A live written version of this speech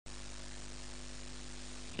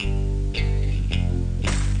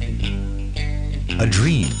A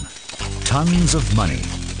dream. Tons of money.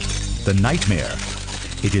 The nightmare.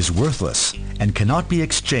 It is worthless and cannot be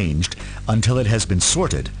exchanged until it has been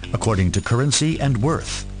sorted according to currency and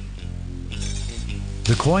worth.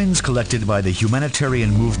 The coins collected by the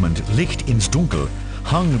humanitarian movement Licht ins Dunkel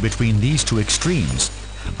hung between these two extremes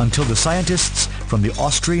until the scientists from the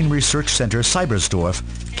Austrian research center Seibersdorf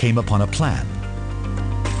came upon a plan.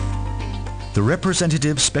 The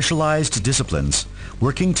representative specialized disciplines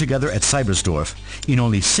working together at Seibersdorf in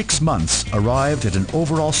only 6 months arrived at an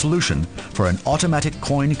overall solution for an automatic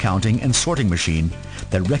coin counting and sorting machine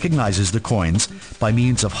that recognizes the coins by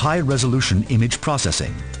means of high-resolution image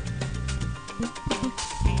processing.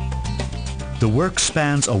 The work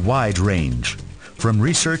spans a wide range, from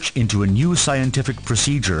research into a new scientific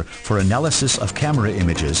procedure for analysis of camera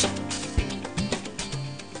images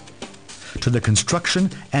to the construction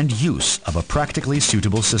and use of a practically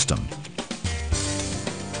suitable system.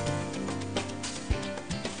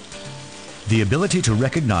 The ability to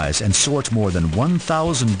recognize and sort more than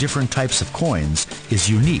 1,000 different types of coins is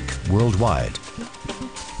unique worldwide.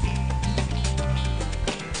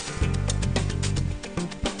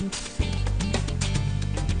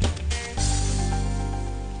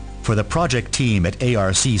 For the project team at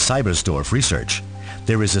ARC Seibersdorf Research,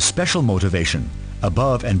 there is a special motivation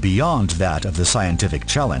above and beyond that of the scientific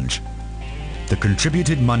challenge. The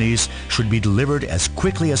contributed monies should be delivered as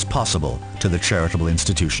quickly as possible to the charitable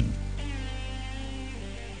institution.